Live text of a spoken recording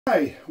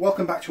Hi,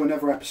 welcome back to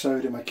another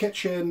episode in my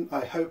kitchen.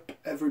 I hope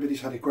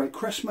everybody's had a great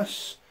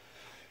Christmas.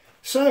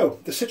 So,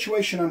 the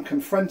situation I'm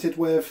confronted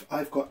with,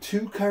 I've got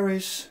 2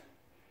 curries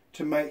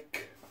to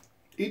make,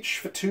 each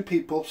for 2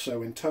 people,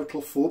 so in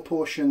total 4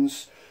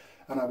 portions,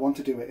 and I want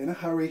to do it in a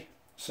hurry.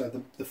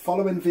 So the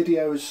following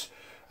videos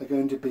are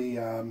going to be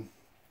a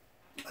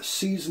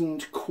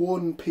seasoned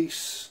corn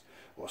piece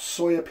or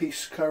soya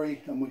piece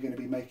curry, and we're going to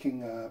be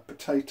making a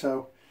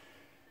potato,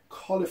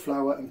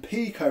 cauliflower and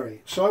pea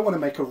curry. So I want to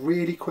make a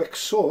really quick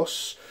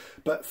sauce,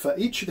 but for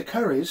each of the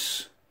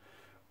curries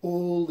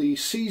all the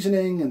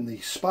seasoning and the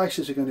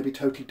spices are going to be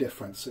totally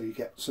different, so you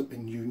get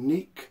something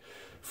unique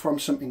from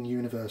something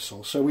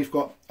universal. So we've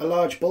got a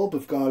large bulb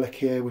of garlic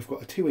here, we've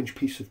got a 2-inch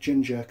piece of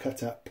ginger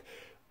cut up,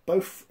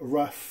 both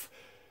rough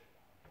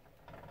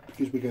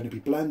because we're going to be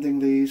blending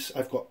these.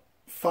 I've got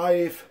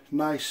 5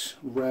 nice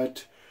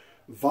red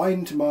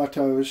vine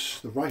tomatoes,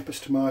 the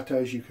ripest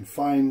tomatoes you can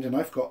find, and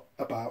I've got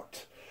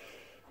about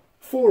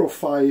 4 or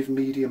 5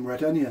 medium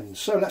red onions.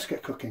 So let's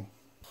get cooking.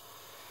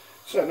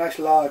 So a nice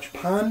large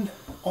pan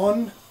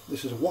on.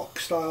 This is a wok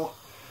style.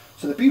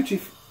 So the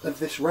beauty of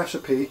this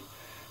recipe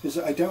is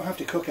that I don't have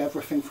to cook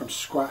everything from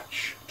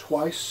scratch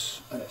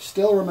twice, and it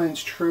still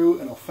remains true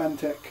and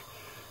authentic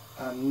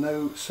and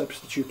no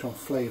substitute on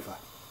flavour.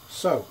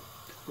 So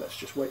let's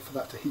just wait for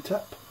that to heat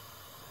up.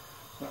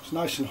 That's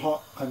nice and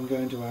hot. I'm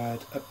going to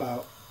add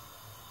about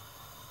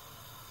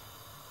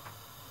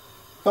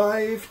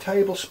 5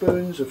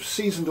 tablespoons of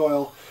seasoned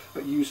oil,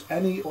 but use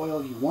any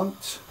oil you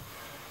want.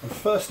 And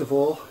first of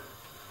all,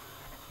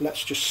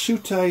 let's just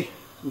saute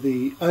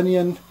the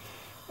onion.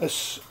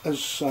 As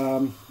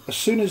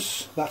soon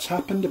as that's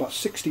happened, about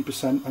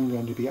 60%, I'm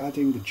going to be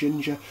adding the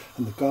ginger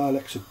and the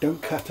garlic, so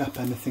don't cut up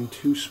anything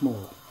too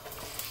small.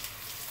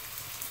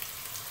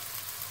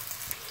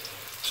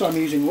 So I'm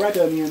using red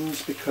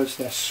onions because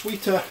they're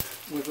sweeter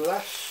with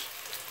less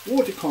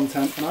water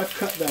content, and I've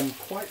cut them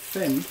quite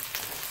thin.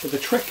 But the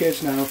trick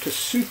is now to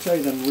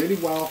saute them really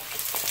well,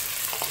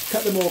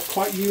 cut them all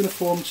quite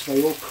uniform so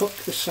they all cook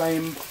the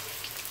same,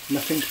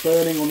 nothing's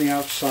burning on the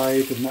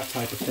outside and that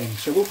type of thing.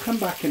 So we'll come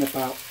back in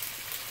about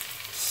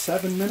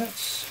 7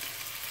 minutes.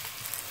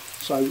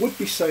 So I would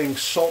be saying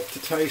salt to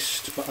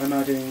taste, but I'm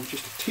adding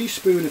just a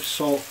teaspoon of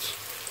salt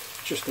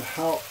just to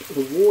help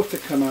the water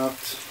come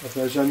out of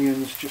those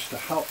onions, just to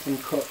help them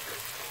cook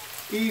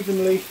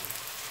evenly.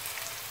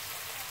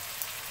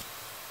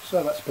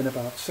 So that's been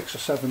about 6 or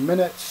 7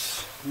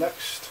 minutes.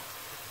 Next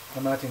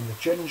I'm adding the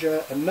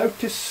ginger, and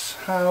notice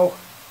how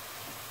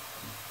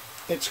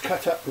it's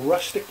cut up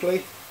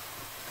rustically.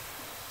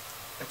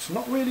 It's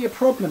not really a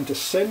problem to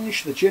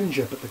singe the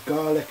ginger, but the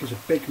garlic is a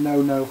big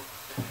no-no.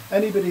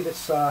 Anybody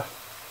that's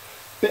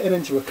bitten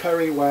into a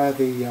curry where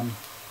the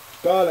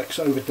garlic's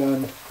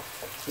overdone,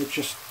 it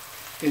just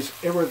is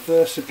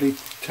irreversibly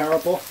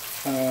terrible.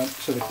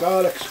 So the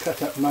garlic's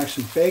cut up nice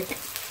and big.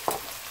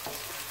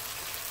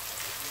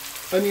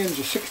 Onions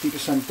are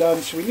 60%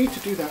 done, so we need to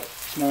do that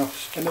now.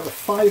 Another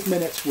 5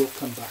 minutes, we'll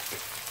come back.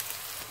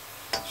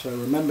 So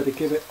remember to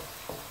give it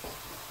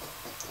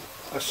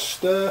a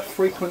stir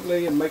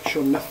frequently and make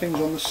sure nothing's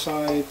on the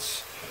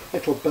sides.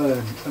 It'll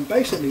burn. And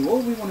basically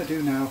all we want to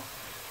do now,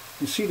 you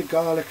can see the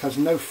garlic has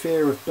no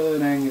fear of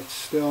burning, it's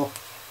still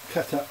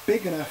cut up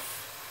big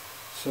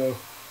enough so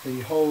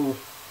the whole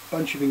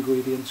bunch of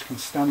ingredients can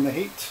stand the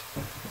heat.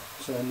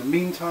 So in the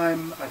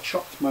meantime I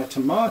chopped my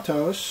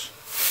tomatoes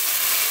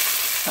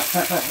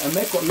and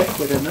they've got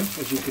liquid in them,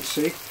 as you could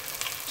see.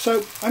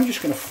 So I'm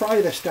just going to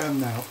fry this down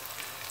now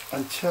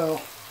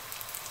until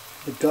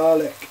the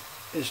garlic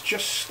is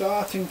just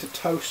starting to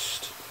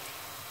toast,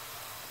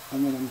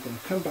 and then I'm going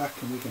to come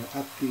back and we're going to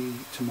add the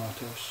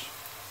tomatoes.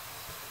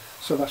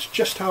 So that's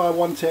just how I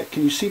want it.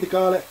 Can you see the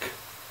garlic?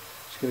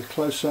 Let's get a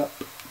close up.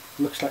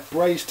 Looks like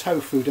braised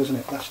tofu, doesn't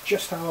it? That's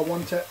just how I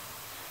want it.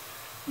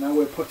 Now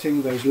we're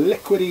putting those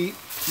liquidy,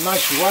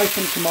 nice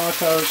ripened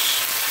tomatoes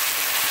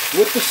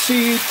with the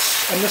seeds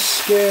and the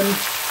skin.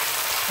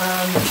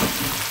 And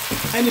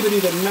anybody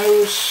that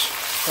knows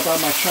about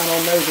my channel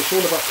knows it's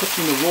all about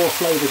cooking the raw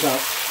flavours out.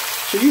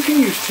 So you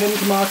can use tin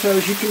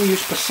tomatoes, you can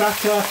use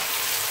passata,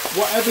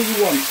 whatever you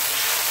want.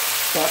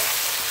 But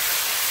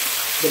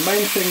the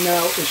main thing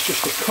now is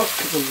just to cook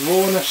the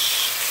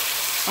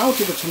rawness out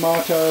of the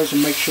tomatoes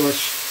and make sure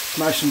it's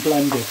nice and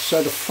blended.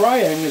 So the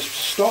frying is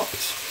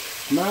stopped.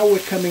 Now we're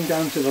coming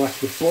down to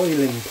the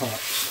boiling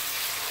parts.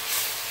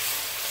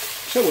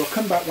 So we'll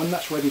come back when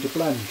that's ready to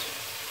blend.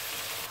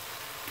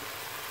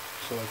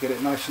 So I get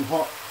it nice and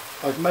hot.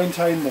 I've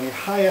maintained the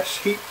highest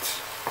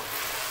heat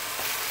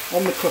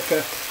on the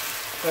cooker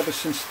ever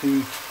since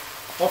the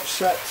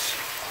offset.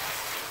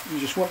 You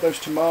just want those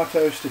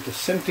tomatoes to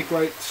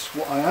disintegrate.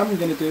 What I am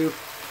going to do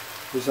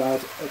is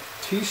add a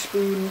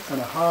teaspoon and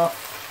a half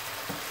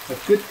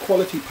of good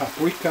quality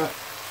paprika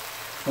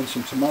and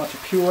some tomato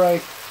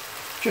puree,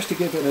 just to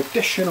give it an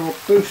additional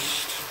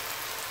boost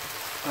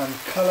and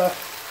colour.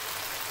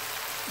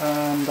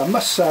 And I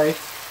must say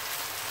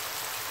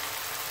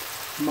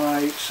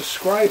my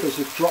subscribers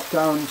have dropped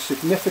down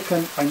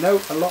significant. I know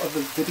a lot of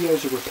the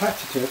videos are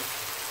repetitive,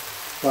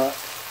 but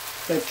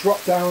They've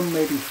dropped down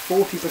maybe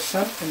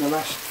 40% in the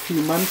last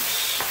few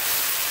months.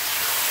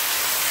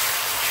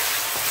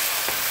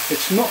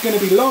 It's not going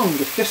to be long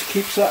if this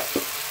keeps up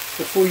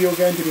before you're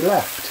going to be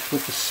left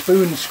with the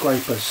spoon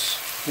scrapers.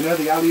 You know,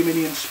 the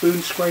aluminium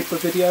spoon scraper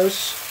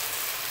videos?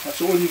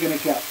 That's all you're going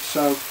to get.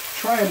 So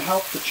try and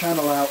help the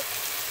channel out,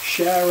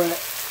 share it,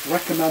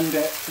 recommend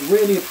it,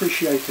 really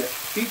appreciate it.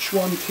 Each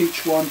one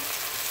teach one.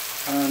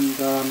 And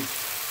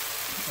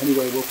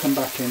anyway, we'll come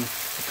back in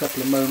a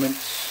couple of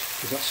moments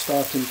because that's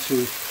starting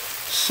to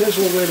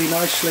sizzle really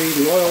nicely.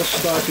 The oil's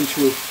starting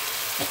to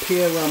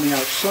appear around the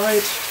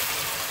outside.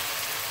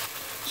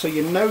 So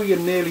you know you're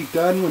nearly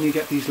done when you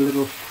get these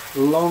little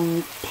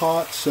long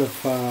parts of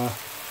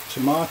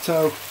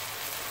tomato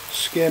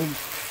skin,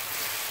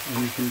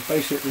 and you can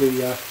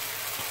basically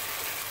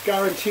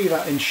guarantee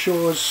that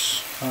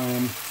ensures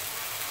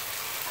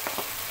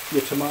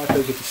your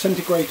tomatoes are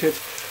disintegrated.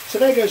 So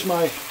there goes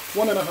my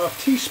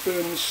 1.5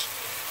 teaspoons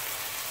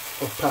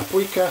of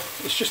paprika.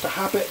 It's just a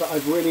habit that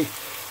I've really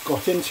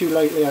got into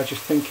lately. I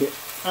just think it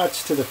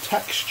adds to the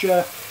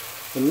texture,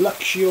 the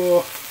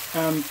luxure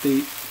and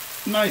the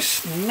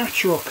nice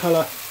natural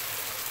colour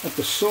of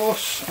the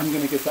sauce. I'm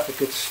going to give that a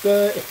good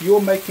stir. If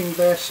you're making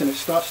this and it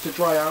starts to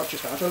dry out,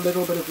 just add a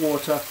little bit of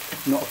water,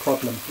 not a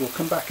problem. We'll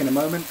come back in a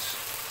moment.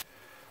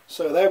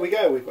 So there we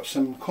go, we've got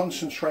some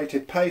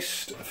concentrated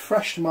paste of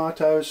fresh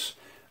tomatoes,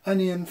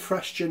 onion,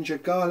 fresh ginger,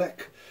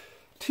 garlic,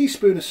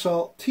 teaspoon of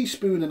salt,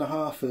 teaspoon and a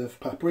half of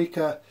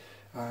paprika,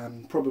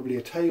 probably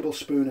a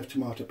tablespoon of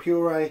tomato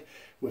puree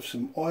with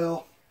some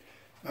oil,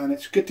 and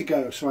it's good to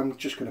go. So I'm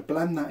just going to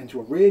blend that into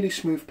a really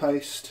smooth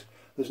paste.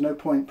 There's no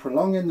point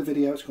prolonging the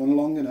video, it's gone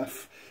long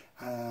enough,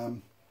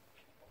 and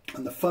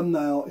the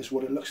thumbnail is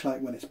what it looks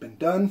like when it's been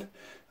done.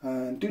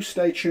 And do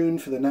stay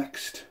tuned for the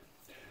next,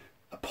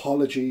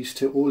 apologies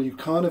to all you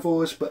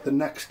carnivores, but the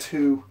next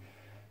 2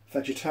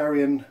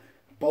 vegetarian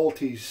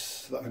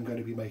balties that I'm going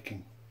to be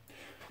making.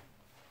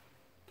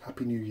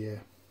 Happy New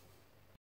Year.